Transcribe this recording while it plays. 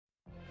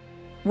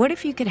What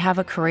if you could have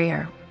a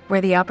career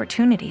where the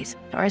opportunities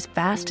are as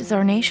vast as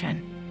our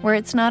nation, where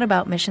it's not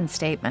about mission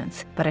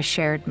statements, but a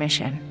shared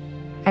mission?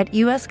 At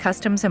U.S.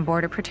 Customs and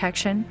Border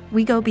Protection,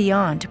 we go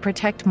beyond to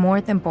protect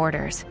more than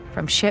borders.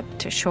 From ship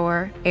to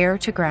shore, air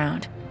to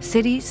ground,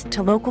 cities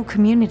to local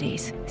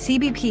communities,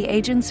 CBP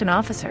agents and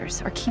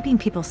officers are keeping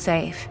people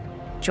safe.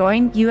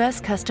 Join U.S.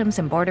 Customs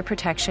and Border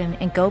Protection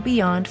and go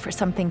beyond for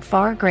something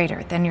far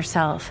greater than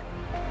yourself.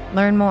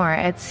 Learn more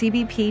at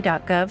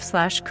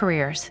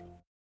cbp.gov/careers.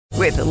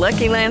 With the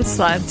Lucky Land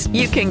Slots,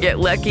 you can get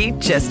lucky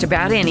just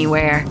about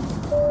anywhere.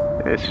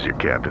 This is your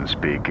captain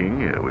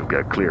speaking. We've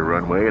got clear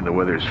runway and the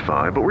weather's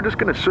fine, but we're just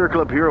going to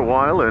circle up here a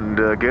while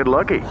and get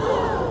lucky.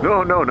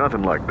 No,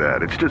 nothing like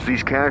that. It's just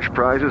these cash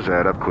prizes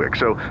add up quick.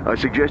 So I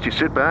suggest you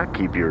sit back,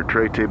 keep your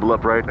tray table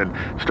upright, and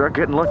start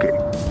getting lucky.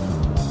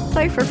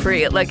 Play for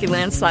free at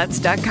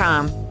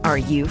LuckyLandSlots.com. Are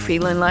you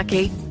feeling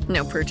lucky?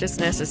 No purchase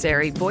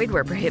necessary. Void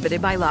where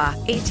prohibited by law.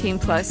 18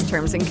 plus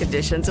terms and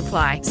conditions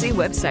apply. See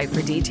website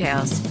for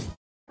details.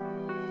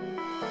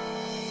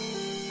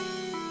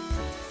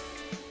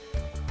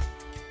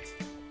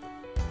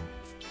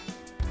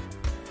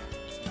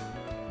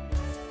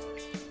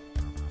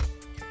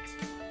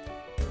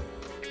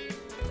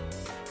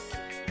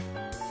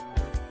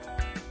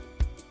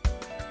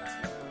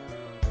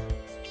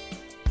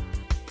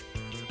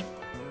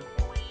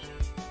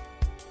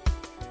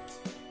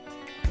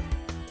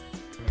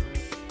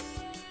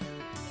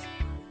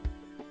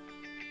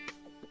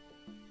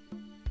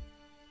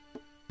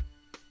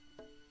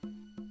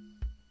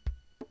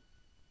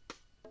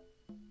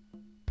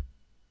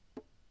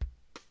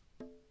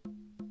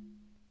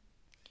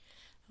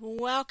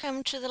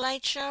 Welcome to The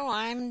Late Show.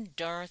 I'm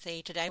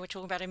Dorothy. Today we're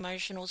talking about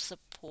emotional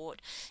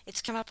support.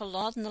 It's come up a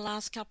lot in the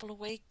last couple of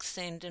weeks,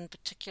 and in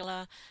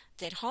particular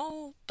that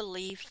whole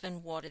belief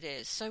in what it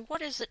is. So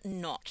what is it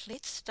not?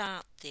 Let's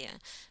start there.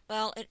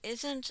 Well, it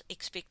isn't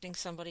expecting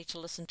somebody to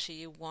listen to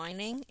you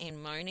whining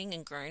and moaning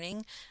and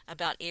groaning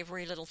about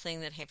every little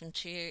thing that happened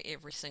to you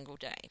every single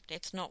day.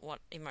 That's not what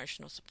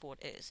emotional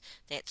support is.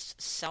 That's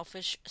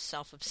selfish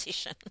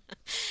self-obsession.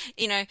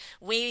 You know,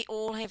 we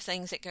all have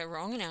things that go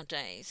wrong in our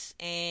days,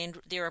 and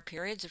there are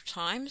periods of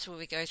times where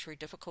we go through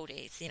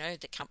difficulties. You know,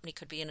 the company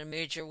could be in a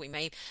merger. We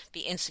may be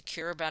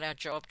insecure about our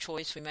job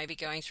choice. We may be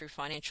going through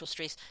financial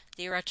stress.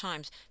 There are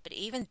times, but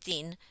even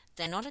then,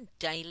 they're not a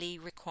daily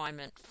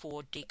requirement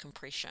for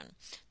decompression.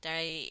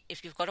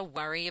 If you've got to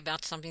worry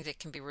about something that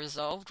can be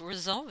resolved,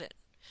 resolve it.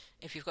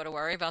 If you've got to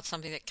worry about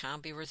something that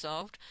can't be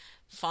resolved,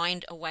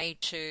 find a way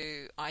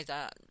to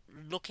either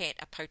look at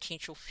a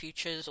potential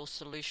futures or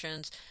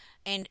solutions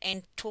and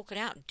talk it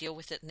out, deal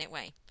with it in that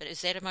way. But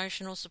is that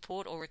emotional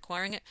support or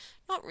requiring it?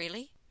 Not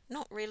really.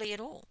 Not really at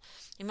all.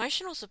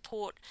 Emotional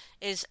support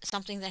is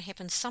something that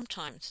happens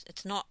sometimes.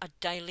 It's not a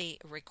daily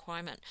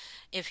requirement.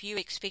 If you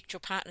expect your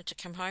partner to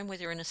come home,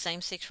 whether in a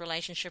same-sex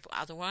relationship or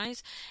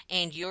otherwise,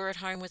 and you're at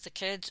home with the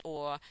kids,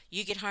 or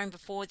you get home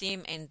before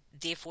them and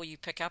therefore you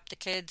pick up the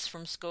kids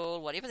from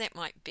school, whatever that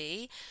might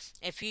be,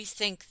 if you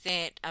think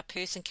that a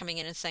person coming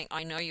in and saying,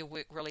 I know you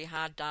work really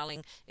hard,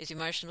 darling, is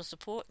emotional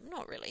support,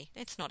 not really.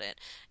 That's not it.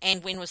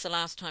 And when was the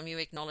last time you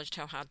acknowledged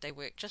how hard they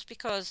work? Just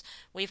because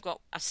we've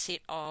got a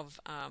set of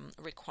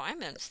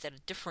requirements that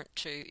are different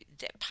to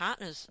that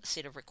partner's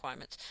set of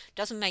requirements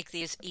doesn't make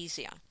theirs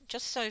easier.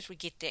 Just so as we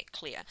get that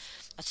clear,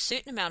 a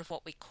certain amount of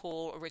what we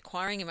call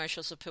requiring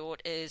emotional support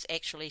is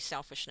actually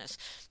selfishness.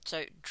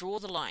 So draw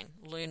the line,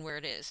 learn where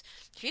it is.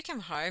 If you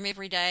come home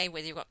every day,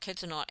 whether you've got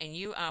kids or not, and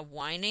you are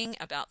whining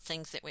about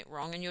things that went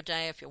wrong in your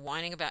day, if you're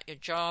whining about your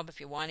job,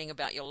 if you're whining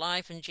about your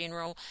life in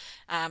general,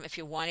 if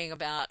you're whining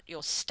about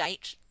your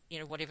state, you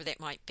know, whatever that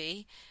might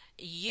be,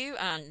 you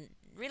are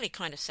really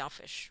kind of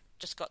selfish.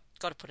 Just got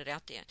to put it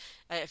out there.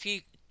 If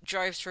you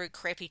drove through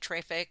crappy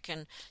traffic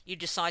and you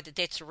decide that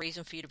that's a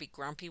reason for you to be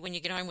grumpy when you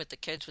get home with the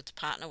kids, with the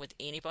partner, with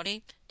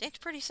anybody, that's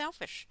pretty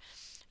selfish.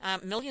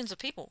 Millions of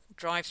people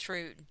drive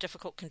through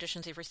difficult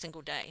conditions every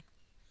single day.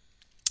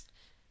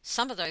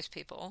 Some of those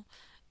people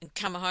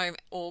come home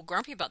all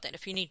grumpy about that.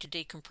 If you need to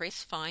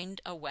decompress,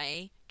 find a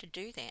way to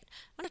do that.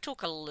 I want to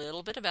talk a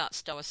little bit about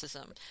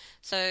stoicism.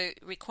 So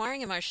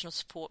requiring emotional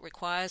support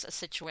requires a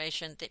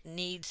situation that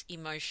needs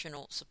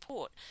emotional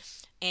support.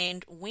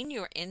 And when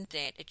you're in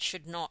that, it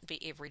should not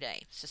be every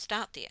day. So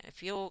start there.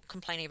 If you're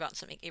complaining about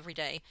something every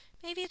day,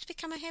 maybe it's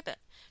become a habit.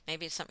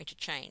 Maybe it's something to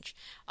change.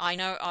 I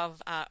know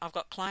I've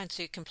got clients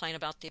who complain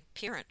about their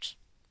parent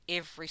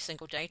every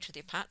single day to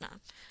their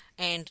partner.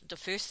 And the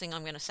first thing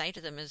I'm going to say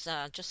to them is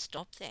just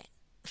stop that.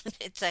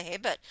 It's a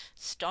habit.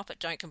 Stop it.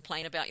 Don't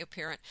complain about your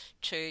parent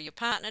to your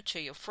partner,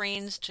 to your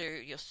friends, to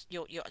your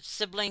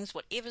siblings,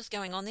 whatever's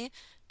going on there.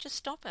 Just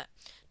stop it.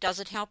 Does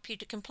it help you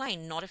to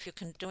complain? Not if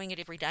you're doing it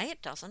every day,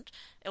 it doesn't.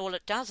 All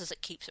it does is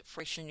it keeps it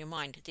fresh in your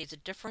mind. There's a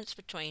difference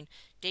between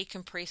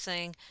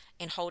decompressing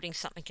and holding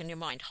something in your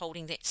mind,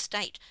 holding that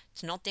state.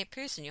 It's not that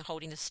person. You're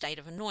holding the state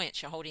of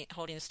annoyance. You're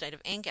holding the state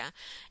of anger.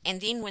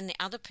 And then when the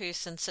other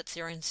person sits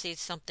there and says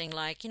something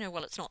like,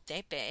 well, it's not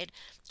that bad,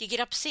 you get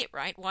upset,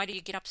 right? Why do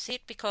you get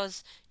upset?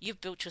 Because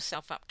you've built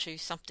yourself up to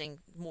something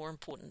more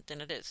important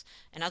than it is.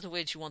 In other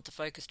words, you want the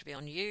focus to be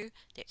on you.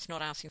 That's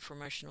not asking for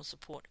emotional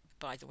support,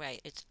 by the way.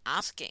 It's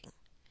asking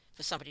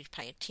for somebody to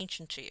pay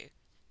attention to you.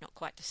 Not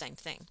quite the same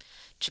thing.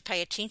 To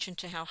pay attention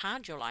to how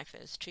hard your life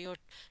is, to your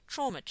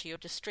trauma, to your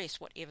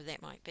distress, whatever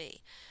that might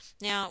be.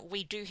 Now,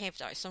 we do have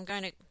those, so I'm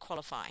going to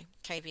qualify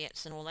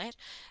caveats and all that.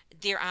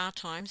 There are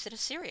times that are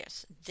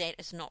serious. That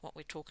is not what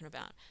we're talking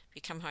about. If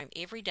you come home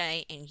every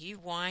day and you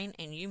whine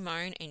and you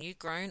moan and you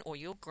groan, or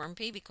you're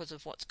grumpy because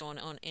of what's going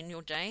on in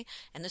your day,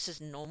 and this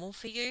is normal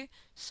for you,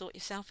 sort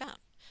yourself out.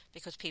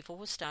 Because people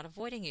will start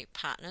avoiding you.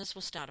 Partners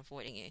will start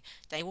avoiding you.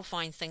 They will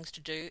find things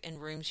to do in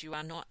rooms you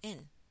are not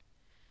in,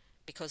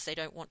 because they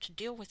don't want to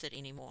deal with it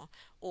anymore.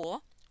 Or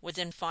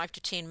within 5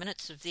 to 10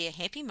 minutes of their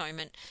happy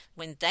moment,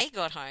 when they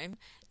got home,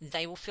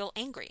 they will feel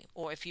angry.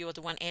 Or if you were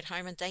the one at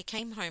home and they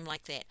came home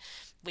like that.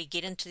 We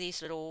get into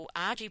these little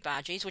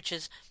argy-bargies, which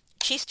is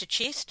chest to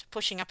chest,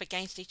 pushing up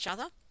against each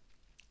other.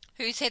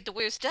 Who's had the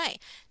worst day?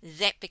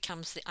 That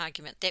becomes the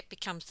argument. That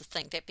becomes the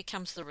thing. That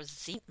becomes the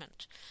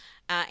resentment.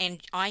 And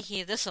I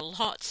hear this a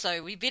lot,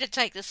 so we better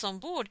take this on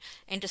board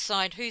and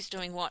decide who's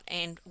doing what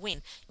and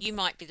when. You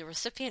might be the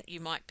recipient, you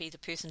might be the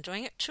person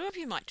doing it. Two of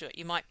you might do it.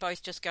 You might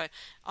both just go,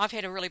 I've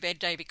had a really bad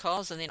day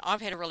because, and then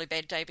I've had a really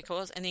bad day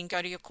because, and then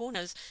go to your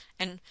corners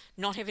and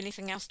not have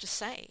anything else to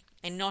say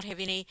and not have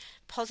any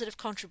positive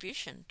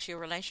contribution to your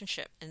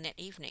relationship in that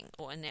evening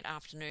or in that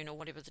afternoon or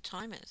whatever the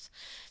time is.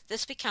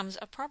 This becomes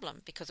a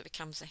problem because it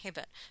becomes a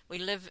habit. We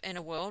live in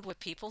a world where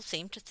people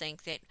seem to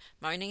think that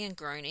moaning and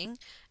groaning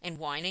and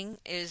whining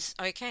is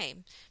okay.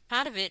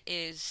 Part of it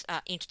is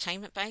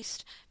entertainment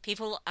based.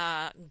 People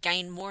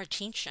gain more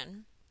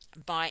attention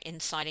by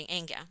inciting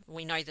anger.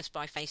 We know this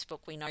by Facebook.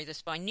 We know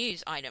this by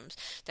news items.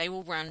 They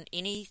will run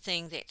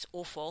anything that's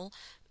awful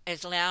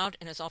as loud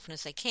and as often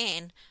as they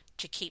can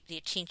to keep the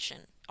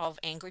attention of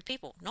angry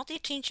people. Not the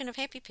attention of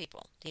happy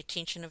people, the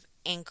attention of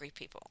angry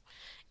people.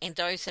 And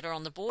those that are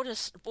on the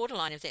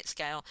borderline of that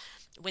scale,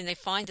 when they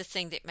find the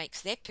thing that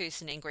makes that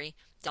person angry,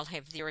 they'll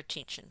have their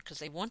attention because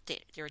they want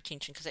their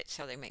attention, because that's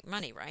how they make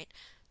money, right?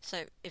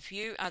 So if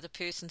you are the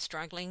person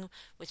struggling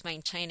with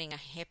maintaining a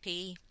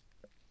happy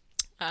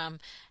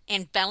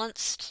and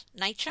balanced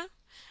nature,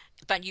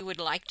 but you would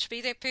like to be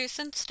that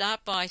person, start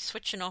by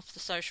switching off the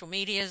social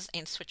medias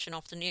and switching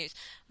off the news.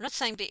 I'm not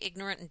saying be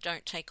ignorant and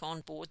don't take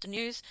on board the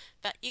news,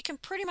 but you can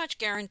pretty much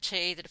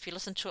guarantee that if you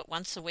listen to it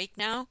once a week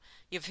now,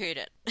 you've heard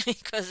it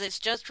because it's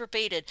just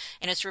repeated,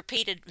 and it's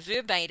repeated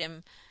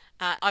verbatim.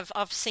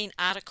 I've seen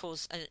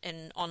articles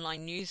in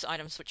online news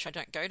items, which I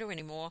don't go to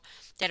anymore,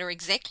 that are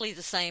exactly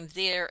the same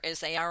there as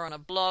they are on a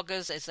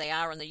bloggers, as they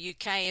are in the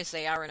UK, as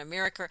they are in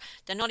America.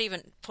 They're not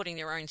even putting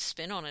their own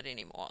spin on it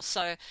anymore.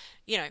 So,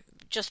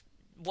 just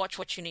watch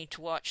what you need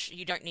to watch.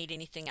 You don't need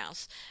anything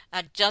else.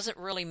 Does it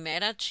really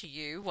matter to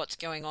you what's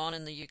going on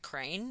in the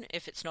Ukraine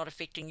if it's not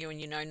affecting you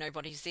and you know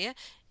nobody's there?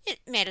 It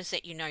matters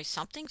that you know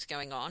something's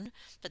going on,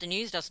 but the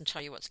news doesn't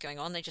tell you what's going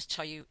on. They just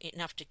tell you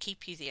enough to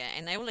keep you there,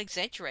 and they will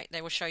exaggerate.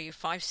 They will show you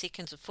 5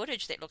 seconds of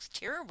footage that looks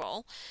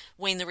terrible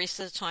when the rest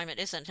of the time it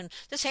isn't. And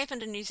this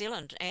happened in New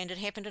Zealand, and it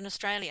happened in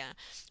Australia,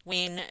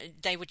 when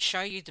they would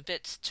show you the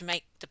bits to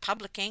make the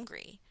public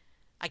angry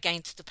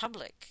against the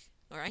public.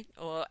 All right,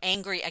 or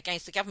angry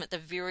against the government. They're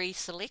very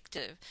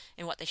selective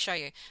in what they show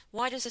you.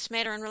 Why does this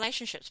matter in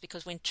relationships?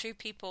 Because when two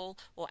people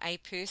or a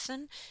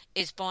person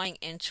is buying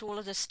into all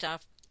of this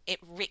stuff, it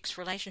wrecks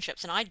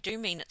relationships, and I do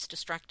mean it's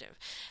destructive.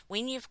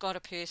 When you've got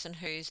a person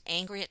who's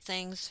angry at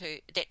things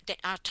that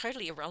are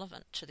totally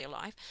irrelevant to their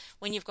life,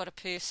 when you've got a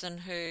person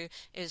who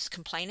is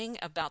complaining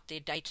about their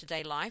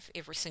day-to-day life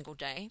every single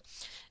day,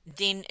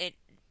 then it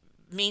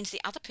means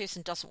the other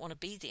person doesn't want to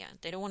be there.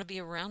 They don't want to be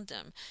around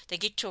them. They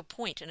get to a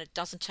point, and it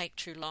doesn't take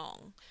too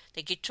long.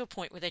 They get to a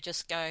point where they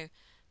just go,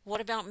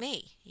 what about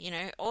me?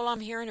 All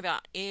I'm hearing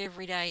about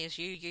every day is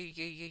you,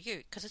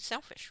 because it's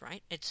selfish,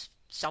 right? It's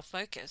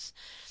self-focus.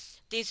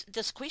 There's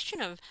this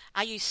question of,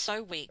 are you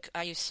so weak?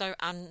 Are you so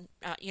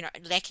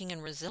lacking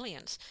in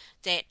resilience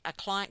that a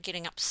client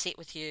getting upset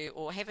with you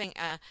or having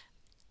a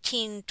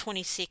 10,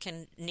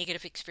 20-second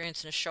negative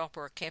experience in a shop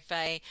or a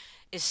cafe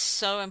is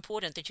so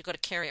important that you've got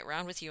to carry it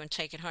around with you and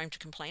take it home to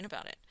complain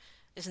about it?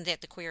 Isn't that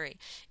the query?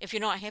 If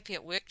you're not happy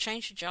at work,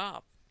 change your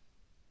job.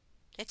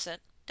 That's it.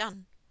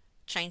 Done.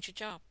 Change your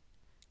job.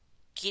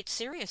 Get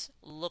serious.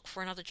 Look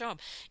for another job.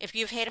 If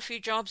you've had a few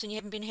jobs and you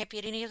haven't been happy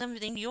at any of them,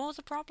 then you're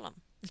the problem,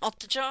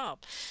 not the job.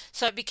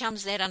 So it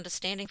becomes that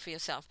understanding for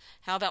yourself.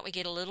 How about we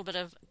get a little bit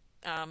of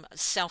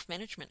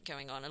self-management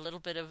going on, a little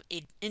bit of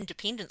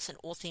independence and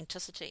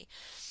authenticity.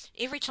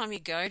 Every time you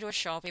go to a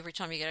shop, every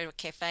time you go to a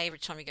cafe, every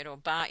time you go to a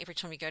bar, every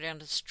time you go down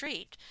to the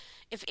street,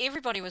 if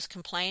everybody was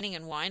complaining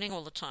and whining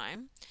all the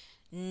time,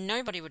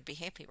 nobody would be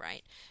happy,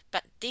 right?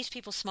 But these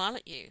people smile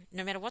at you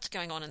no matter what's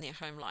going on in their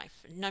home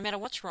life, no matter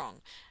what's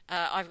wrong,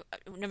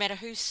 no matter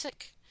who's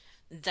sick.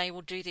 They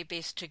will do their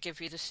best to give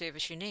you the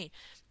service you need.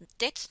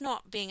 That's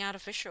not being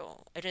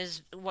artificial. It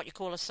is what you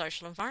call a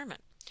social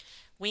environment.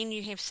 When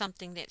you have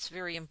something that's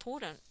very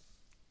important,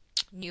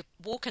 you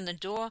walk in the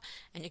door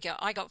and you go,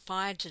 I got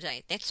fired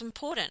today. That's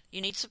important.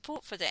 You need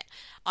support for that.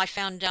 I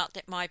found out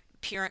that my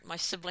parent, my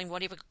sibling,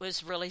 whatever,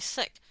 was really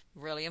sick.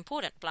 Really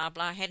important. Blah,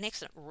 blah, had an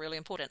accident. Really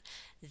important.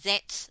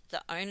 That's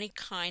the only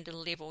kind of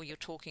level you're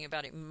talking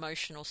about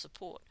emotional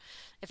support.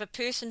 If a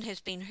person has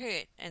been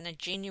hurt and they're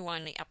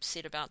genuinely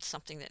upset about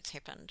something that's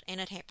happened,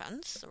 and it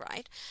happens,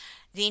 right,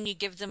 then you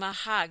give them a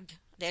hug.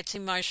 That's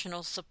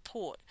emotional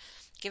support.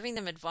 Giving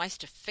them advice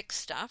to fix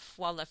stuff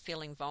while they're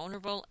feeling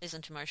vulnerable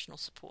isn't emotional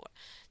support.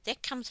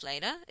 That comes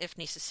later, if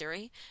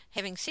necessary.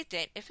 Having said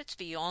that, if it's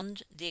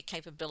beyond their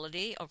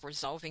capability of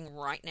resolving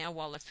right now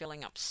while they're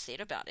feeling upset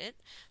about it,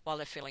 while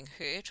they're feeling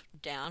hurt,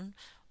 down,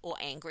 or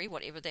angry,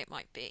 whatever that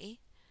might be,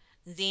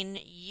 then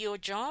your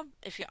job,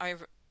 if you're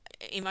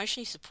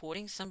emotionally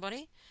supporting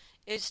somebody,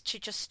 is to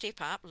just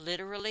step up,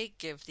 literally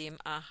give them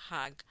a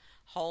hug,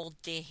 hold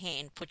their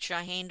hand, put your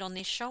hand on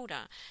their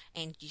shoulder,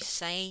 and you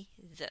say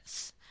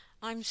this: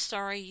 I'm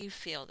sorry you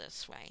feel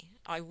this way.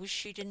 I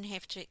wish you didn't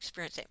have to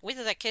experience that.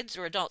 Whether they're kids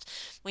or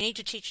adults, we need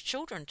to teach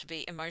children to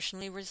be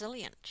emotionally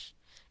resilient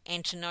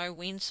and to know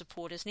when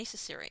support is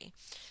necessary.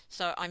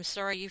 So I'm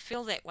sorry you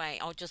feel that way.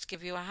 I'll just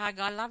give you a hug.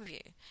 I love you.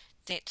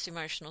 That's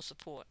emotional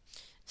support.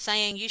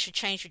 Saying you should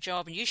change your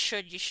job and you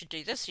should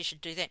do this, you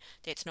should do that,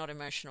 that's not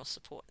emotional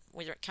support.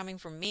 Whether it's coming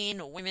from men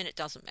or women, it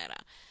doesn't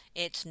matter.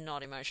 It's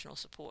not emotional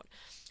support.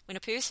 When a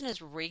person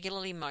is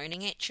regularly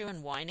moaning at you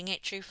and whining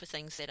at you for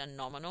things that are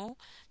nominal,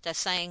 they're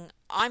saying,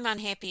 I'm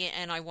unhappy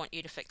and I want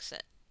you to fix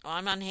it.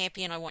 I'm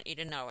unhappy and I want you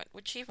to know it.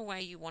 Whichever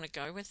way you want to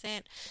go with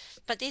that.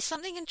 But there's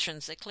something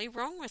intrinsically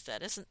wrong with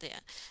it, isn't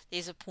there?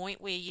 There's a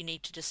point where you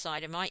need to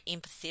decide, am I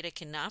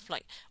empathetic enough?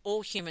 Like,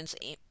 all humans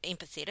are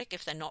empathetic.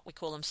 If they're not, we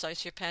call them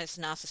sociopaths,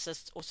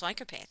 narcissists, or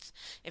psychopaths.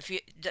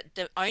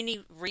 The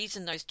only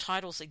reason those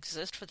titles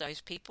exist for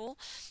those people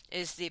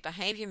is their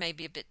behavior may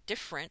be a bit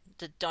different.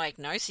 The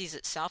diagnosis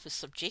itself is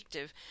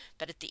subjective,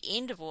 but at the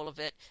end of all of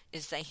it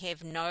is they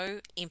have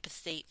no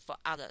empathy for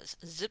others.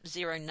 Zip,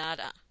 zero,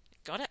 nada.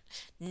 Got it?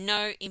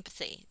 No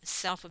empathy,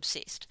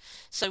 self-obsessed.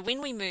 So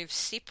when we move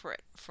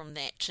separate from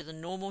that to the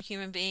normal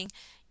human being,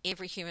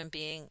 every human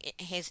being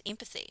has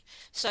empathy.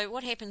 So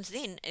what happens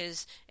then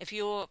is, if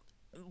you're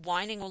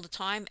whining all the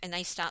time and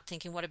they start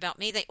thinking, what about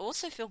me? They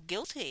also feel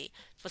guilty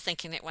for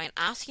thinking that way and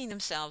asking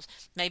themselves,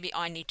 maybe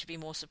I need to be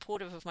more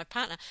supportive of my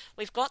partner.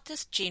 We've got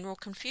this general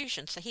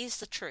confusion. So here's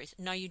the truth.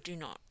 No, you do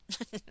not.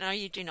 No,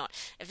 you do not.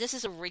 If this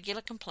is a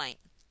regular complaint,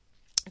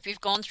 if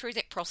you've gone through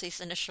that process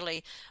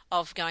initially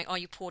of going, oh,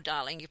 you poor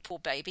darling, you poor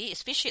baby,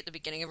 especially at the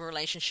beginning of a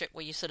relationship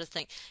where you sort of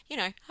think,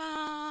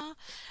 and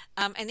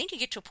then you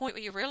get to a point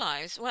where you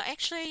realize, well,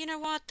 actually, you know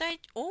what, they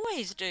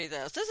always do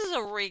this. This is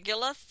a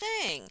regular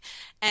thing.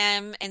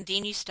 And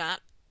then you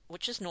start,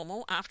 which is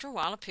normal, after a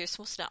while, a person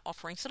will start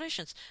offering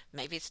solutions.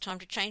 Maybe it's time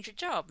to change your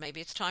job.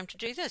 Maybe it's time to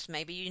do this.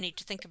 Maybe you need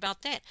to think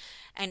about that.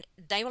 And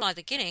they will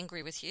either get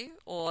angry with you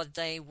or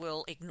they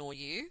will ignore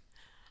you.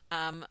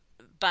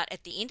 But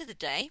at the end of the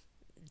day,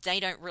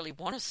 they don't really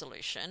want a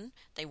solution.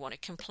 They want to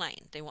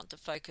complain. They want to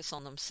focus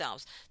on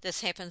themselves.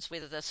 This happens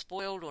whether they're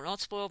spoiled or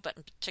not spoiled, but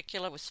in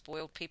particular with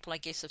spoiled people, I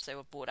guess, if they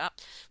were brought up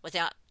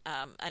without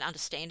an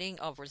understanding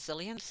of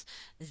resilience,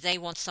 they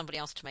want somebody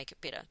else to make it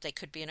better. They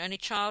could be an only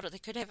child, or they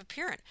could have a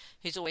parent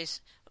who's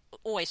always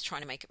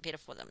trying to make it better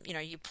for them.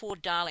 You poor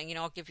darling,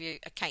 I'll give you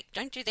a cake.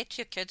 Don't do that to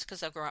your kids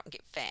because they'll grow up and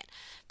get fat.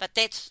 But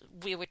that's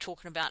where we're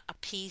talking about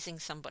appeasing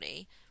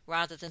somebody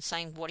rather than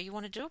saying, what do you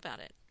want to do about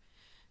it?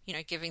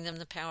 Giving them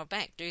the power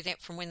back. Do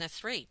that from when they're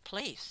 3,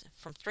 please.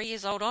 From 3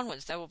 years old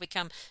onwards, they will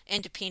become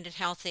independent,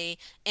 healthy,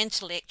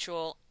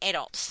 intellectual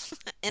adults.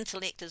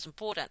 Intellect is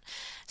important.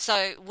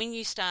 So when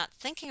you start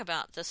thinking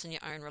about this in your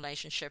own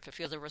relationship, if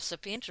you're the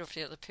recipient or if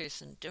you're the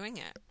person doing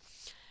it,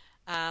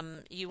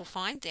 you will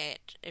find that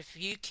if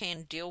you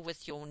can deal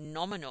with your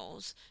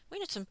nominals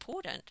when it's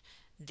important,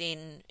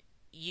 then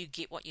you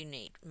get what you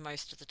need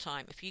most of the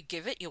time. If you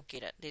give it, you'll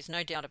get it. There's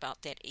no doubt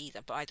about that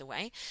either, by the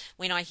way.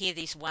 When I hear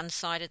these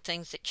one-sided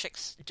things that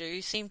chicks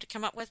do seem to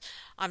come up with,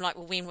 I'm like,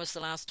 well, when was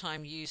the last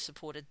time you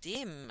supported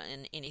them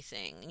in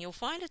anything? And you'll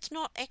find it's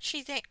not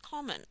actually that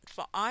common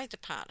for either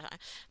partner.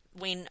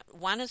 When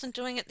one isn't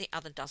doing it, the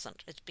other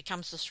doesn't. It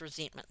becomes this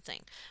resentment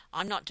thing.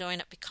 I'm not doing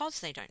it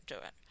because they don't do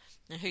it.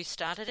 And who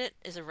started it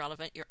is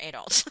irrelevant. You're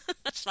adults.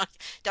 It's like,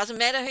 doesn't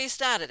matter who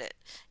started it.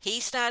 He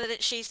started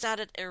it, she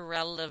started,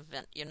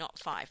 irrelevant. You're not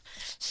 5.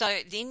 So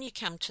then you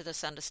come to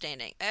this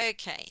understanding.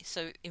 Okay,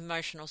 so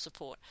emotional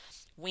support.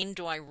 When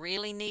do I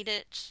really need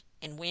it?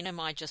 And when am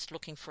I just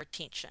looking for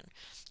attention?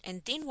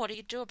 And then what do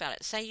you do about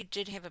it? Say you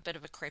did have a bit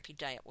of a crappy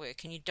day at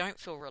work and you don't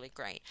feel really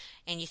great.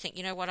 And you think,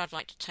 you know what, I'd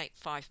like to take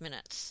 5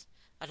 minutes.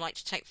 I'd like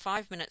to take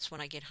 5 minutes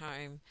when I get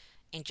home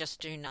and just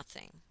do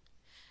nothing.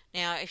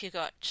 Now, if you've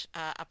got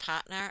a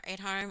partner at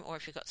home, or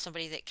if you've got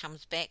somebody that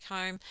comes back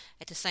home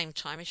at the same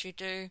time as you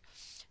do,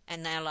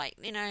 and they're like,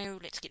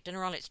 let's get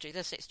dinner on, let's do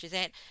this, let's do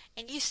that,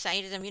 and you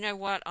say to them, you know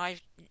what,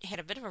 I've had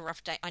a bit of a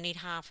rough day, I need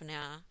half an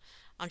hour,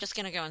 I'm just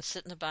going to go and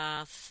sit in the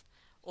bath,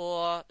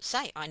 or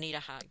say, I need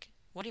a hug,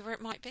 whatever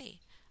it might be.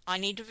 I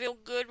need to feel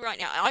good right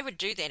now. I would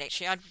do that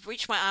actually. I'd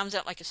reach my arms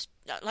out like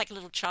a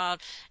little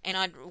child, and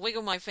I'd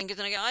wiggle my fingers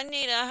and I go, I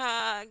need a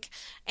hug.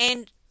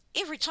 And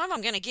every time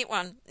I'm going to get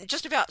one,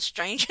 just about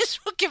strangers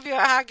will give you a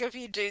hug if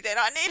you do that.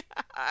 I need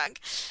a hug.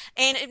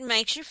 And it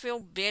makes you feel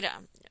better.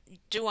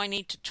 Do I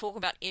need to talk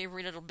about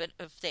every little bit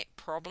of that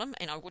problem?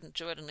 And I wouldn't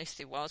do it unless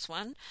there was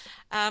one.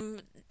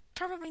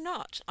 Probably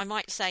not. I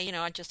might say,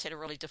 I just had a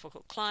really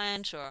difficult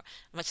client, or I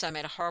might say I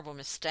made a horrible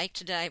mistake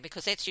today,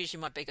 because that's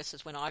usually my biggest,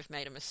 is when I've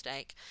made a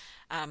mistake.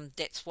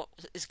 That's what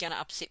is going to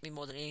upset me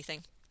more than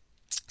anything.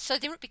 So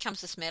then it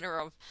becomes this matter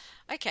of,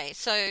 okay,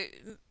 so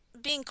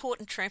being caught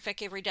in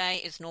traffic every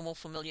day is normal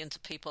for millions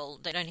of people.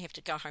 They don't have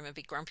to go home and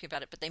be grumpy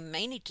about it, but they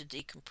may need to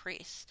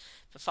decompress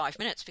for 5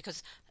 minutes,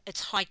 because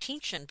it's high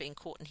tension being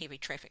caught in heavy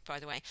traffic, by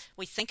the way.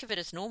 We think of it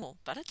as normal,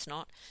 but it's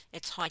not.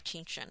 It's high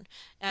tension.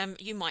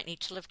 You might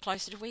need to live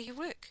closer to where you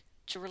work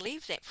to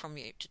relieve that from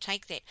you, to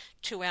take that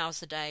 2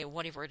 hours a day or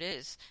whatever it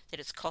is that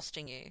it's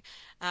costing you.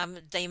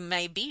 There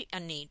may be a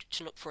need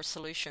to look for a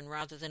solution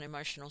rather than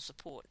emotional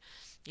support.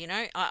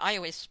 I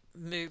always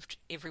moved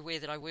everywhere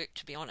that I worked,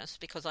 to be honest,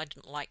 because I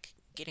didn't like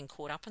getting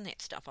caught up in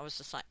that stuff. I was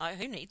just like, oh,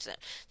 who needs it?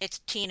 That's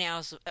 10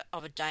 hours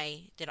of a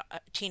day,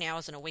 10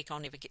 hours in a week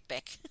I'll never get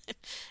back.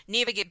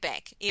 Never get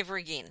back ever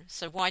again.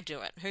 So why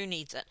do it? Who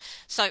needs it?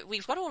 So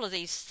we've got all of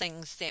these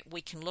things that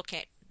we can look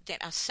at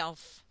that are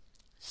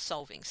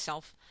self-solving,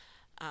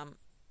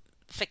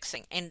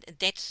 fixing, and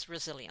that's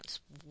resilience.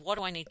 What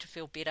do I need to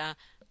feel better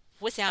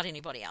without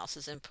anybody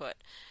else's input?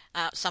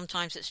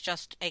 Sometimes it's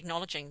just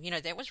acknowledging,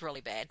 that was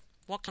really bad.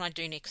 What can I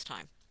do next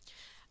time?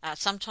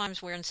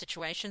 Sometimes we're in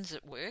situations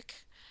at work,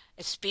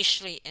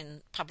 especially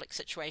in public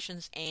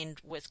situations and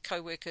with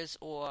co-workers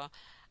or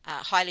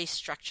highly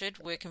structured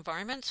work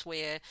environments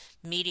where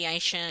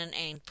mediation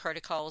and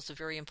protocols are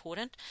very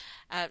important.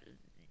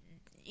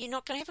 You're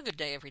not going to have a good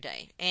day every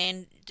day.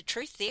 And the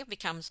truth there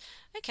becomes,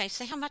 okay,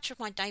 so how much of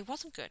my day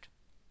wasn't good?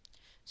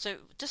 So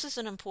this is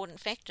an important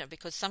factor,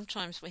 because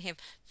sometimes we have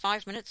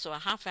 5 minutes or a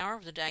half hour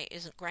of the day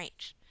isn't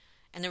great,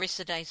 and the rest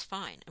of the day is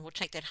fine. And we'll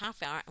take that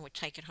half hour and we'll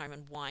take it home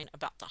and whine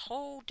about the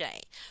whole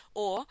day.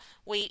 Or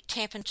we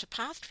tap into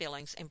past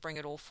feelings and bring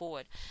it all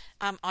forward.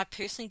 I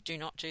personally do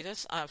not do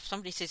this. If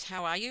somebody says,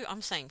 how are you?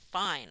 I'm saying,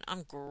 fine,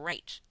 I'm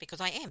great, because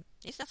I am.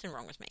 There's nothing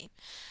wrong with me.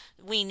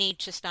 We need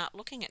to start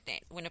looking at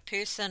that. When a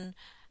person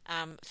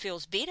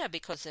feels better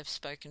because they've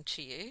spoken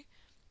to you,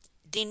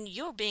 then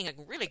you're being a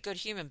really good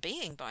human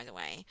being, by the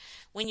way.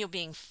 When you're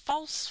being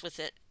false with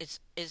it,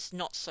 is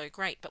not so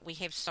great. But we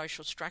have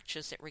social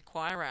structures that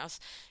require us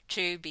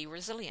to be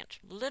resilient.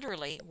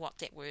 Literally what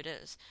that word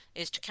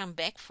is to come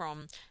back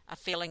from a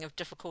feeling of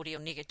difficulty or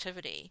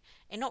negativity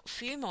and not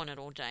fume on it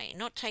all day,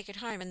 not take it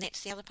home. And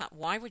that's the other part.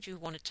 Why would you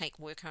want to take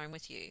work home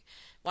with you?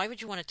 Why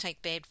would you want to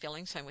take bad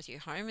feelings home with you?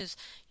 Home is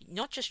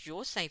not just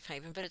your safe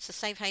haven, but it's a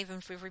safe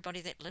haven for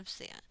everybody that lives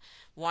there.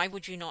 Why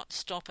would you not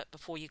stop it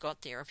before you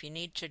got there? If you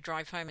need to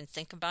drive home and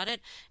think about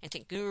it and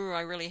think, ooh,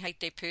 I really hate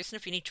that person,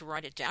 if you need to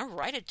write it down,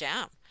 write it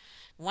down.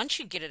 Once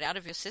you get it out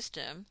of your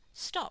system,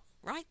 stop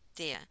right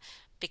there.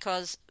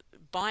 Because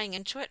buying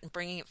into it and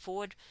bringing it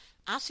forward,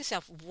 ask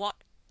yourself, what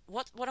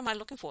am I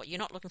looking for? You're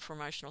not looking for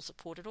emotional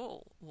support at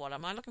all. What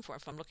am I looking for?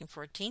 If I'm looking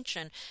for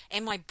attention,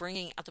 am I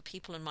bringing other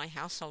people in my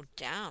household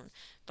down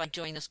by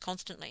doing this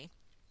constantly?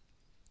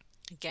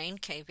 Again,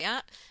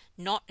 caveat,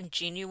 not in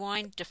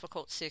genuine,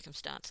 difficult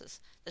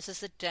circumstances. This is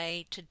the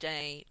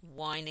day-to-day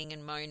whining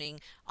and moaning,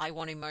 I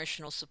want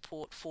emotional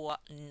support for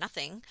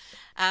nothing,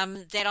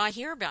 that I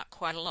hear about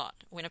quite a lot.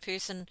 When a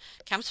person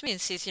comes to me and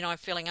says, I'm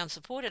feeling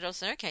unsupported, I'll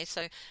say, okay,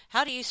 so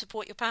how do you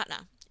support your partner?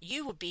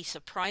 You would be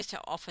surprised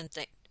how often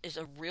that is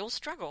a real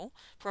struggle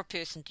for a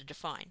person to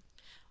define.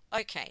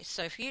 Okay,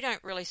 so if you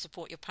don't really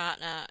support your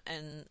partner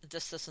in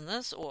this, and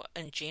this, or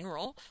in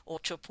general, or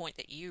to a point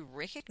that you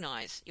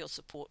recognize your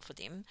support for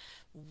them,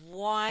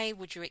 why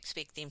would you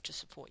expect them to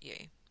support you?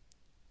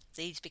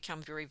 These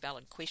become very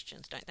valid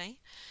questions, don't they?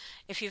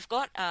 If you've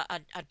got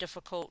a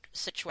difficult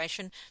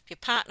situation, if your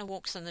partner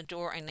walks in the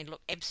door and they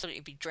look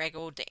absolutely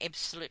bedraggled, they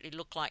absolutely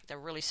look like they're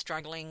really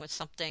struggling with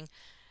something,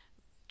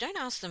 don't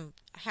ask them,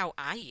 how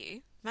are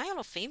you? Male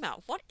or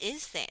female? What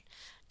is that?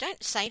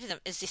 Don't say to them,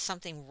 is there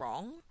something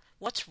wrong?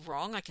 What's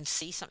wrong? I can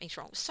see something's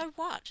wrong. So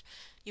what?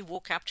 You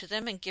walk up to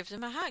them and give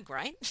them a hug,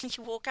 right?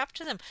 You walk up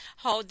to them,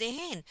 hold their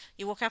hand.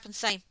 You walk up and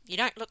say, you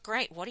don't look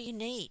great. What do you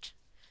need?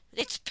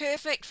 It's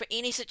perfect for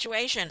any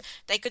situation.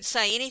 They could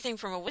say anything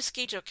from a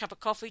whiskey to a cup of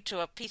coffee to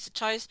a piece of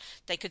toast.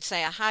 They could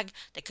say a hug.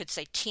 They could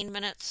say 10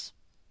 minutes.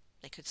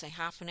 They could say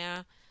half an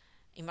hour.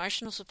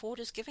 Emotional support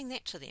is giving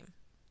that to them.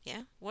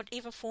 Yeah,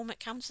 whatever form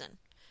it comes in.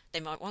 They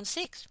might want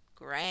sex.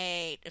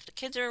 great. If the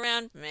kids are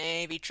around,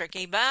 maybe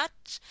tricky,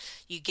 but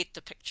you get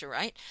the picture,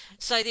 right?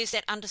 So there's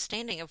that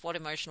understanding of what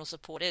emotional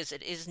support is.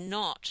 It is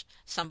not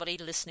somebody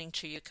listening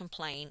to you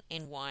complain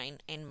and whine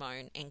and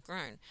moan and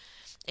groan.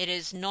 It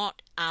is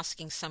not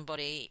asking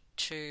somebody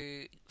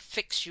to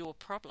fix your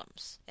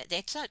problems.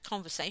 That's a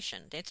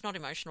conversation. That's not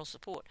emotional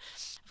support.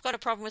 I've got a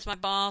problem with my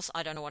boss.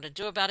 I don't know what to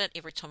do about it.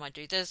 Every time I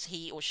do this,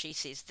 he or she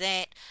says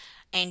that.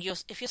 And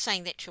if you're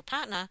saying that to your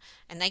partner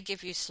and they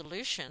give you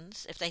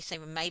solutions, if they say,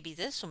 well, maybe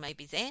this or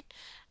maybe that,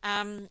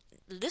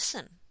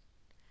 listen.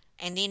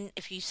 And then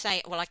if you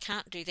say, well, I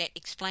can't do that,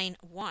 explain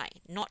why.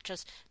 Not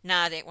just,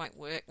 nah, that won't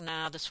work,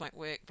 nah, this won't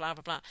work, blah,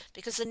 blah, blah.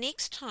 Because the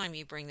next time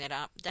you bring that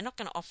up, they're not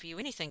going to offer you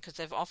anything because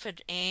they've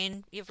offered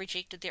and you've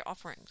rejected their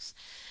offerings.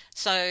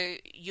 So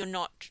you're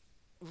not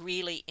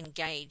really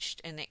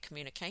engaged in that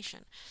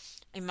communication.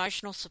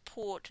 Emotional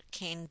support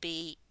can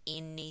be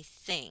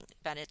anything,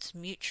 but it's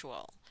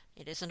mutual.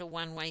 It isn't a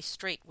one-way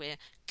street where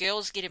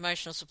girls get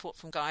emotional support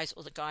from guys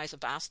or the guys are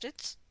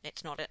bastards.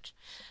 That's not it.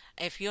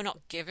 If you're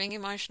not giving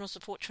emotional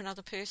support to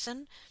another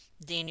person,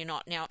 then you're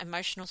not. Now,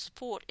 emotional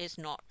support is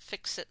not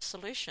fix-it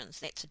solutions.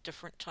 That's a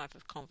different type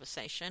of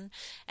conversation,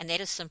 and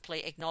that is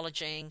simply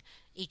acknowledging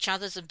each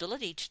other's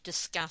ability to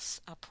discuss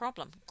a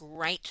problem.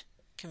 Great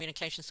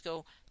communication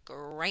skill,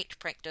 great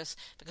practice,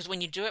 because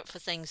when you do it for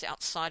things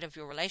outside of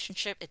your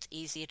relationship, it's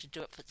easier to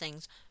do it for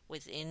things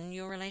within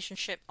your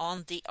relationship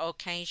on the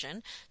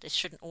occasion. This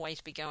shouldn't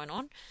always be going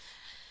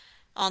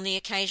on the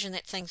occasion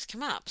that things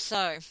come up.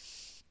 So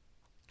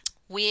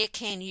where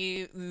can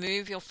you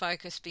move your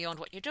focus beyond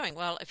what you're doing?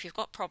 Well, if you've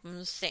got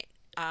problems that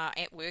are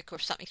at work, or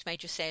if something's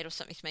made you sad or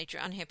something's made you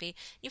unhappy,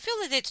 you feel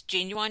that that's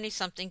genuinely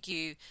something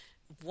you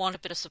want a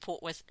bit of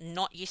support with,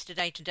 not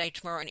yesterday, today,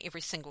 tomorrow, and every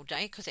single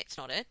day, because that's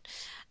not it,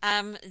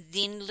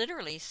 then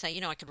literally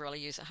say, I could really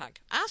use a hug.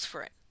 Ask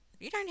for it.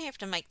 You don't have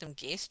to make them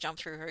guess, jump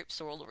through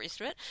hoops, or all the rest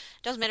of it.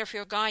 Doesn't matter if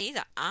you're a guy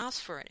either.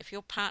 Ask for it. If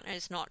your partner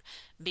is not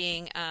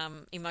being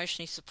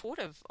emotionally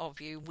supportive of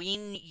you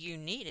when you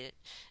need it,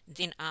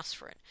 then ask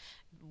for it.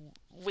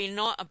 We're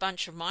not a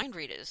bunch of mind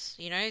readers.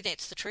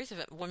 That's the truth of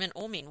it. Women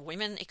or men.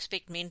 Women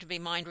expect men to be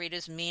mind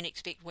readers. Men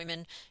expect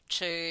women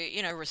to,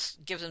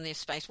 give them their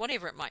space,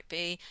 whatever it might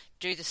be.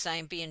 Do the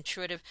same, be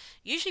intuitive.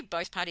 Usually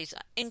both parties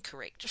are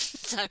incorrect.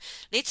 So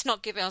let's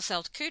not give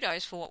ourselves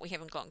kudos for what we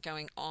haven't got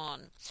going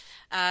on.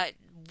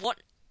 What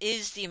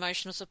is the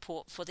emotional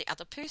support for the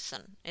other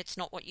person? It's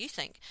not what you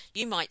think.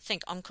 You might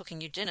think, I'm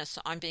cooking you dinner,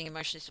 so I'm being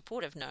emotionally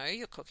supportive. No,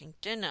 you're cooking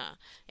dinner.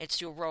 It's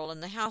your role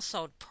in the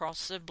household,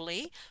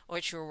 possibly, or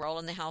it's your role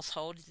in the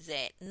household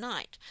that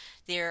night.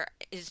 There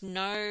is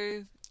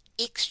no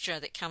extra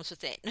that comes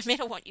with that, no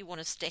matter what you want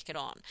to stack it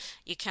on.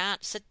 You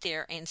can't sit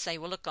there and say,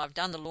 well, look, I've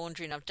done the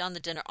laundry and I've done the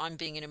dinner, I'm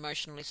being an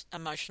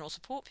emotional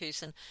support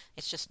person.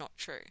 It's just not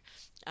true.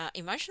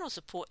 Emotional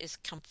support is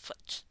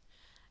comfort.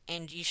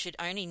 And you should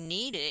only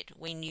need it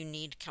when you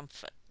need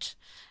comfort.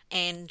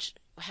 And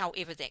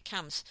however that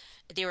comes,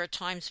 there are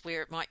times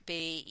where it might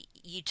be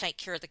you take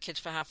care of the kids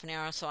for half an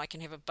hour so I can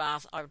have a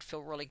bath. I would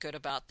feel really good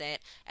about that.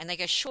 And they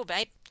go, sure,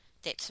 babe.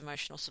 That's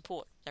emotional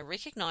support. They're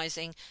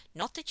recognizing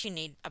not that you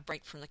need a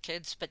break from the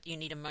kids, but you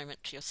need a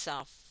moment to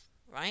yourself,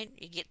 right?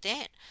 You get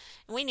that?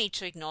 And we need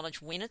to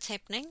acknowledge when it's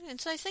happening.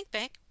 And so think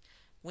back.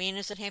 When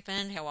has it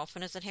happened? How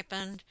often has it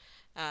happened?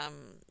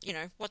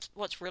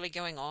 What's really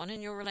going on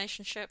in your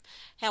relationship?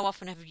 How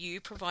often have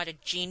you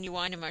provided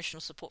genuine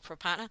emotional support for a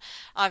partner?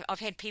 I've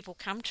had people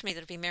come to me that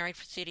have been married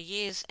for 30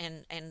 years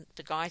and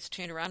the guy's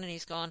turned around and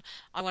he's gone,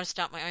 I want to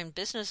start my own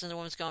business, and the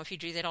woman's gone, if you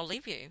do that, I'll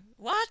leave you.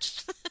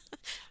 What?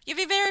 You've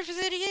been married for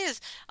 30 years.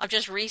 I've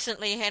just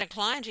recently had a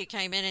client who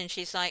came in and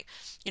she's like,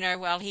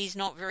 well, he's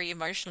not very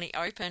emotionally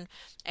open.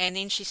 And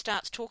then she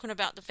starts talking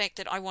about the fact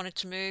that I wanted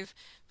to move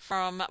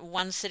from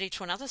one city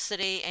to another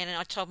city, and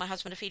I told my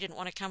husband if he didn't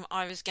want to come,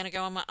 I was going to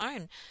go on my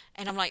own.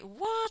 And I'm like,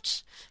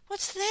 what?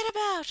 What's that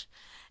about?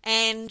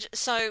 And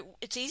so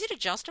it's easy to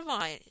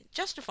justify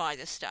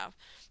this stuff,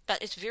 but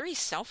it's very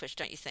selfish,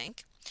 don't you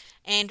think?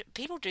 And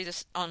people do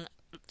this on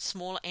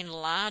small and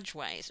large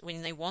ways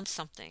when they want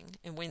something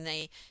and when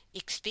they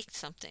expect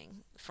something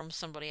from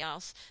somebody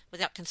else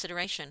without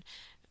consideration.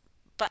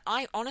 But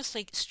I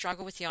honestly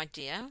struggle with the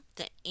idea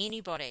that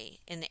anybody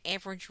in the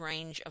average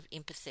range of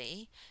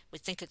empathy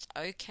would think it's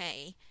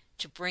okay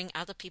to bring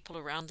other people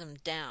around them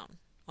down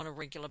on a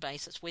regular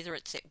basis, whether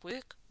it's at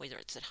work, whether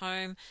it's at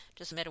home,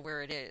 doesn't matter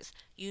where it is.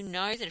 You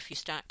know that if you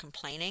start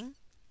complaining,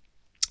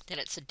 that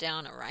it's a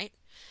downer, right?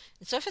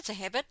 And so if it's a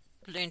habit,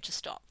 learn to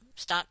stop.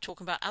 Start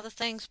talking about other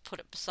things, put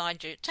it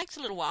beside you. It takes a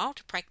little while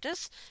to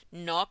practice,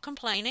 not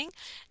complaining.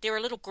 There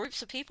are little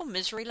groups of people.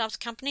 Misery loves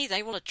company.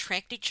 They will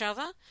attract each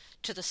other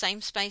to the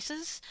same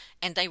spaces,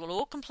 and they will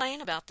all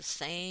complain about the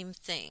same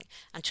thing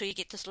until you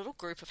get this little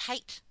group of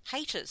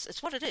haters.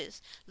 It's what it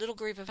is, little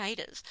group of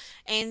haters.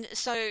 And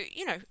so,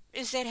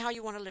 is that how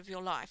you want to live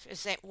your life?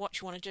 Is that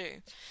what you want to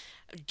do?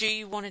 Do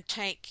you want to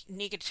take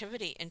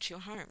negativity into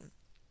your home?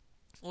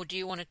 Or do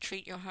you want to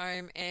treat your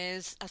home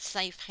as a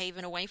safe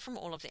haven away from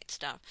all of that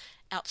stuff?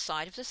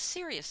 outside of the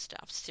serious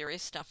stuff.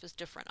 Serious stuff is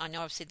different. I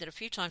know I've said that a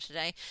few times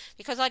today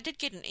because I did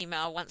get an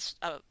email once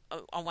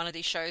on one of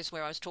these shows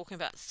where I was talking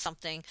about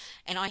something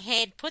and I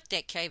had put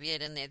that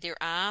caveat in there.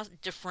 There are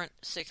different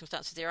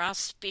circumstances. There are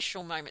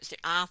special moments. There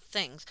are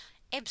things.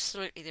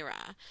 Absolutely there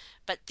are.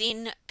 But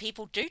then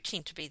people do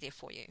tend to be there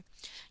for you.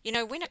 You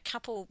know, when a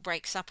couple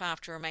breaks up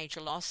after a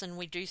major loss, and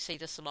we do see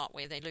this a lot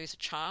where they lose a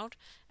child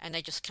and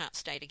they just can't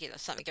stay together.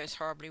 Something goes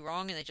horribly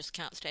wrong and they just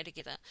can't stay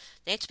together.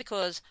 That's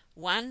because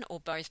one or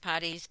both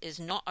parties is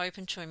not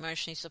open to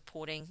emotionally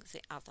supporting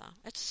the other.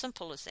 It's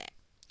simple as that.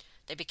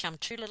 They become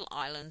two little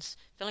islands,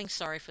 feeling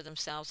sorry for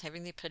themselves,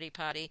 having their pity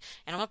party.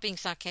 And I'm not being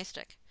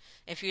sarcastic.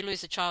 If you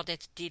lose a child,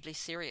 that's deadly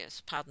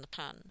serious. Pardon the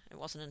pun. It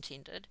wasn't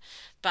intended.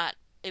 But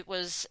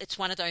it's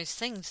one of those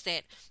things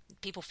that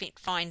people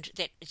find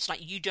that it's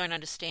like, you don't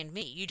understand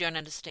me, you don't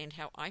understand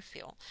how I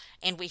feel.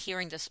 And we're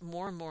hearing this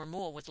more and more and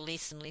more with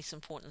less and less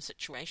important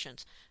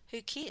situations.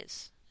 Who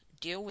cares?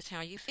 Deal with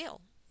how you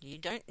feel. You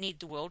don't need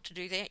the world to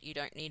do that. You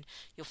don't need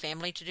your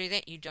family to do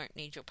that. You don't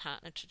need your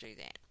partner to do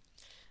that.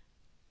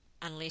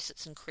 Unless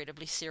it's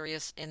incredibly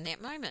serious in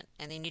that moment.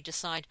 And then you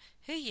decide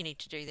who you need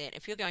to do that.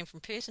 If you're going from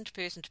person to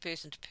person to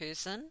person to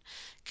person,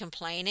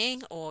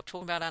 complaining or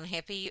talking about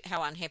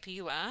how unhappy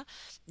you are,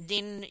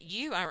 then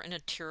you are in a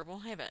terrible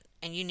habit.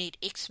 And you need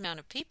X amount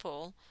of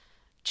people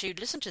to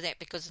listen to that,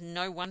 because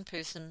no one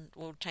person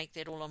will take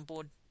that all on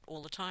board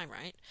all the time,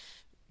 right?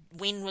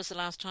 When was the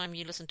last time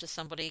you listened to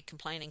somebody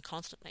complaining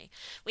constantly?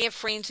 We have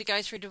friends who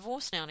go through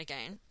divorce now and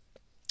again.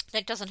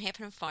 That doesn't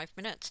happen in 5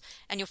 minutes,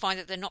 and you'll find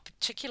that they're not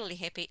particularly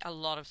happy a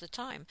lot of the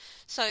time.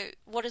 So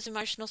what is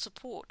emotional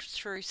support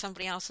through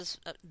somebody else's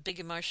big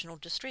emotional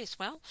distress?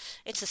 Well,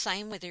 it's the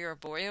same whether you're a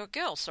boy or a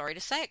girl. Sorry to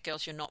say it,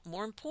 girls, you're not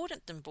more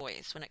important than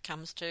boys when it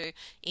comes to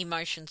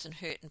emotions and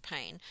hurt and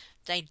pain.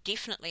 They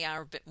definitely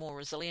are a bit more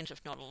resilient,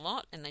 if not a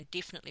lot, and they're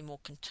definitely more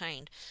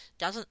contained.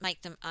 Doesn't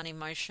make them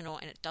unemotional,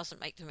 and it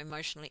doesn't make them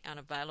emotionally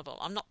unavailable.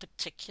 I'm not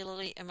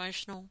particularly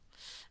emotional,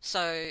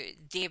 so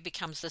there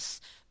becomes this,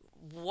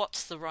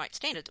 what's the right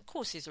standard? Of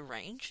course, there's a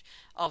range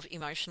of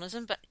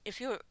emotionalism, but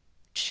if you're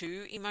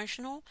too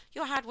emotional,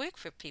 you're hard work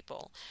for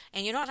people.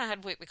 And you're not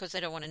hard work because they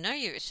don't want to know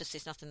you. It's just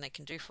there's nothing they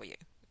can do for you,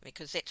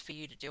 because that's for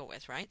you to deal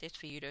with, right? That's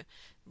for you to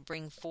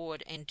bring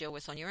forward and deal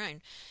with on your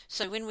own.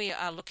 So when we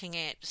are looking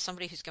at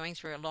somebody who's going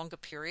through a longer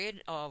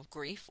period of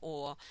grief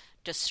or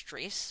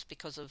distress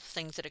because of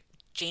things that are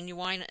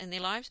genuine in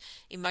their lives,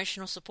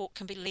 emotional support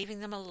can be leaving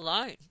them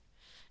alone.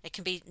 It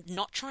can be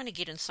not trying to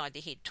get inside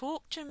their head.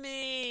 Talk to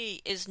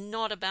me is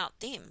not about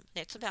them.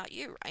 That's about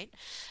you, right?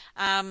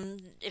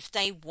 If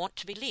they want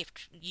to be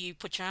left, you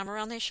put your arm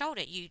around their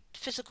shoulder.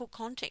 Physical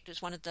contact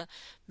is one of the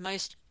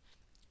most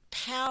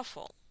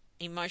powerful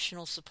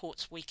emotional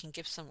supports we can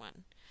give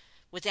someone,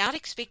 without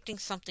expecting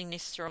something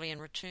necessarily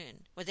in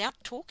return, without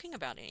talking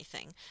about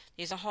anything.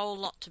 There's a whole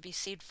lot to be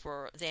said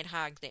for that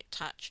hug, that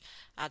touch,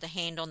 the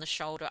hand on the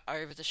shoulder,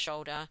 over the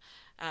shoulder,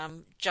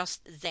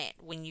 just that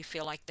when you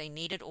feel like they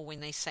need it or when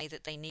they say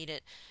that they need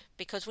it.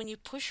 Because when you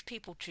push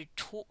people to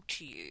talk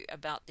to you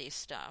about their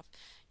stuff,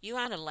 you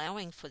aren't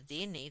allowing for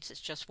their needs. It's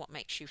just what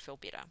makes you feel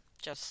better,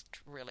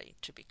 just really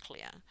to be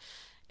clear.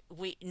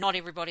 Not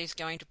everybody's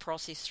going to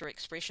process through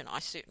expression. I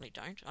certainly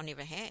don't. I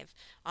never have.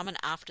 I'm an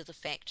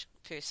after-the-fact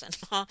person.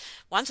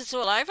 Once it's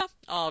all over,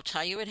 I'll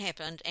tell you what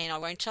happened, and I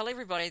won't tell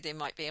everybody. There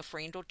might be a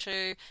friend or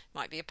two,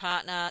 might be a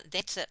partner.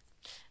 That's it.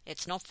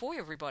 It's not for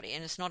everybody,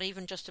 and it's not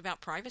even just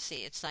about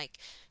privacy. It's like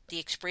the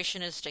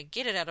expression is to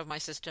get it out of my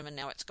system, and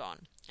now it's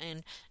gone.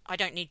 And I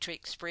don't need to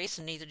express,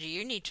 and neither do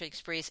you need to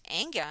express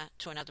anger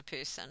to another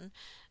person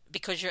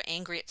because you're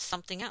angry at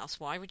something else.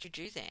 Why would you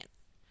do that?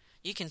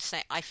 You can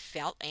say, I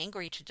felt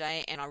angry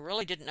today and I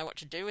really didn't know what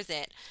to do with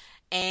that.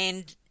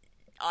 And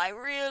I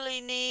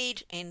really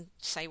need, and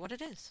say what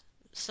it is.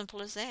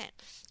 Simple as that.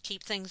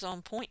 Keep things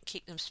on point,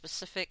 keep them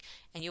specific,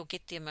 and you'll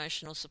get the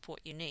emotional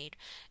support you need.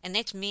 And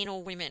that's men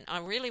or women. I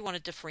really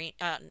want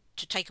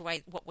to take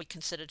away what we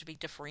consider to be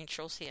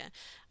differentials here.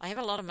 I have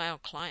a lot of male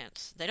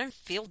clients. They don't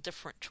feel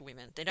different to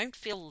women. They don't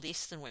feel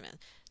less than women.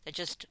 They're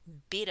just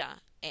better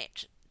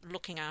at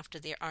looking after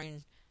their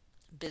own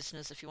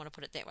business, if you want to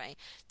put it that way.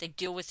 They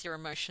deal with their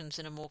emotions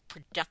in a more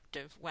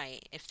productive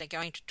way. If they're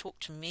going to talk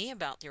to me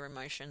about their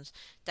emotions,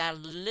 they're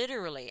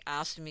literally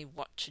asking me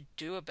what to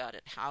do about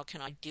it. How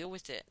can I deal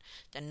with it?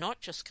 They're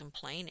not just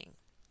complaining.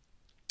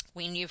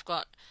 When you've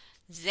got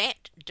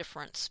that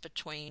difference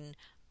between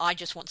I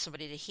just want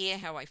somebody to hear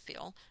how I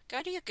feel,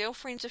 go to your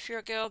girlfriends if you're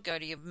a girl, go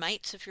to your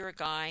mates if you're a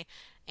guy,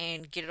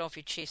 and get it off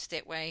your chest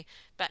that way.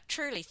 But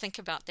truly think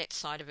about that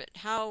side of it.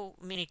 How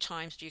many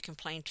times do you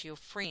complain to your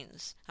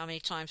friends? How many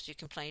times do you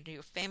complain to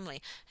your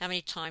family? How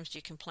many times do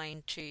you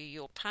complain to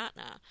your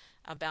partner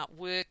about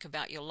work,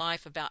 about your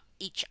life, about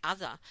each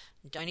other?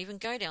 Don't even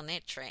go down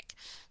that track.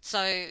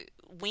 So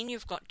when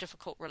you've got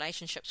difficult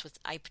relationships with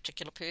a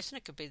particular person,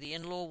 it could be the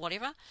in-law,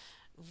 whatever,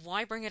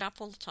 why bring it up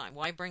all the time?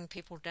 Why bring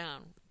people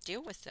down?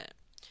 Deal with it.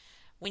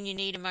 When you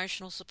need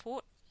emotional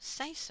support,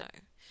 say so.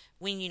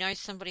 When you know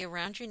somebody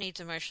around you needs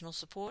emotional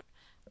support,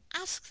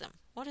 ask them,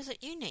 what is it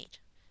you need?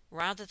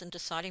 rather than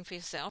deciding for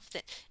yourself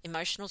that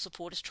emotional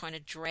support is trying to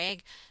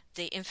drag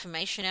the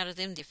information out of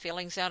them, their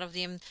feelings out of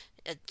them,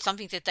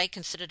 something that they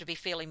consider to be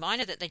fairly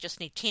minor, that they just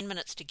need 10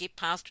 minutes to get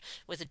past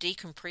with a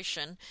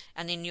decompression,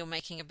 and then you're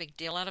making a big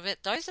deal out of it.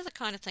 Those are the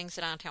kind of things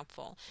that aren't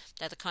helpful.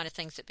 They're the kind of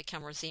things that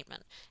become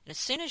resentment. And as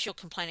soon as you're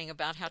complaining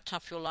about how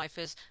tough your life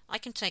is, I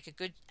can take a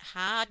good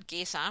hard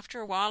guess after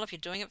a while, if you're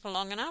doing it for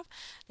long enough,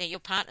 that your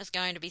partner's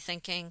going to be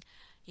thinking,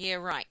 yeah,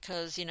 right,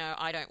 because,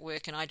 I don't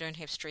work and I don't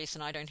have stress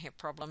and I don't have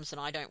problems and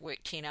I don't work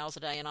 10 hours a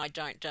day and I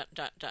don't.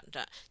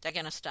 They're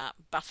going to start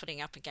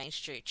buffeting up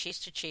against you,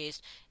 chest to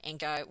chest, and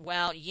go,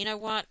 well, you know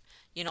what?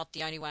 You're not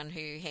the only one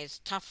who has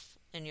tough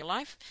in your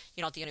life.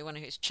 You're not the only one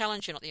who's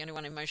challenged. You're not the only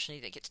one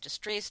emotionally that gets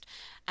distressed.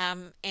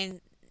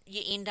 And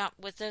you end up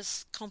with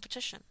this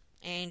competition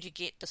and you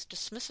get this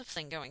dismissive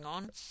thing going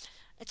on.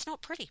 It's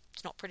not pretty.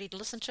 It's not pretty to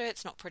listen to.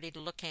 It's not pretty to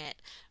look at.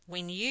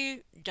 When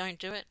you don't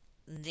do it,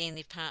 then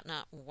the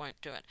partner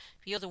won't do it.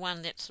 If you're the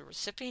one that's the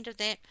recipient of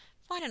that,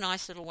 find a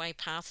nice little way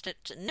past it,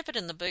 to nip it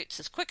in the boots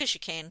as quick as you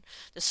can.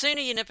 The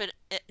sooner you nip it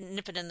in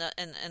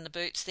the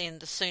boots, then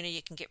the sooner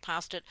you can get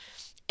past it.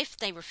 If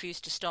they refuse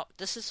to stop,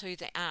 this is who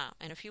they are.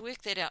 And if you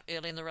work that out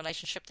early in the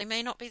relationship, they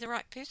may not be the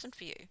right person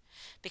for you,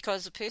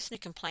 because the person who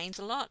complains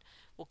a lot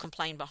will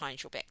complain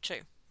behind your back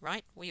too.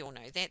 Right? We all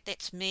know that.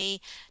 That's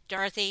me,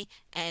 Dorothy,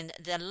 and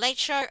The Late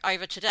Show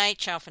over today.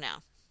 Ciao for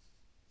now.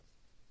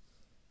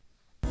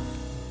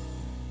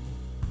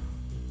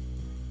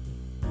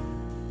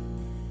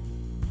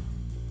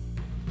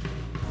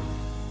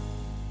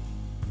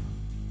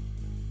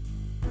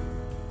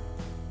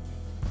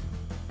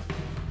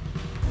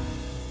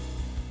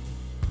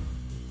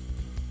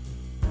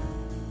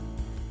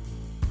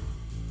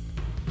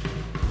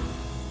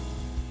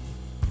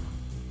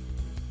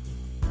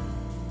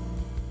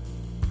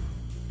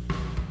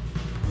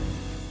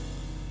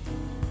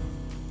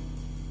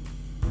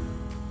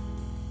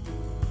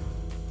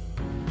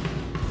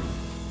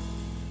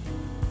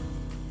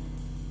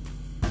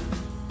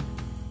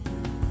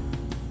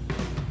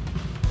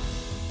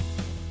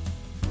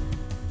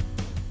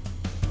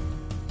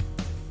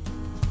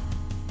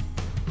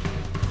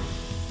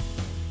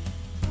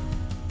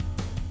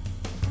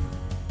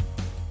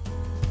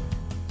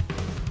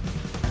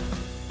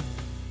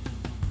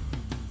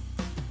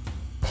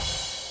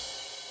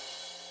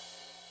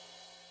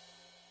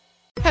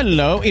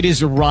 Hello, it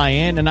is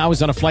Ryan, and I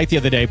was on a flight the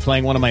other day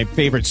playing one of my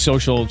favorite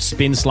social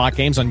spin slot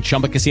games on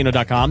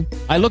ChumbaCasino.com.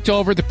 I looked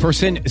over at the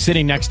person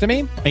sitting next to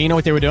me, and you know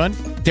what they were doing?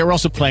 They were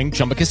also playing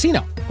Chumba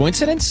Casino.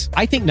 Coincidence?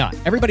 I think not.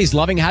 Everybody's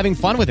loving having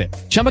fun with it.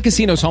 Chumba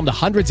Casino is home to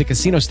hundreds of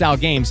casino-style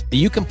games that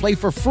you can play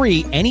for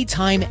free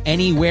anytime,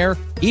 anywhere,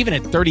 even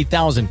at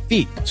 30,000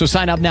 feet. So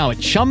sign up now at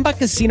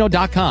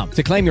ChumbaCasino.com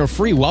to claim your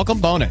free welcome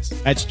bonus.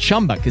 That's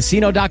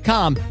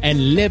ChumbaCasino.com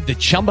and live the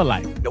Chumba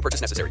life. No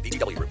purchase necessary.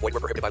 VGW. Void where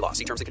prohibited by law.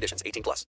 See terms and conditions. 18+.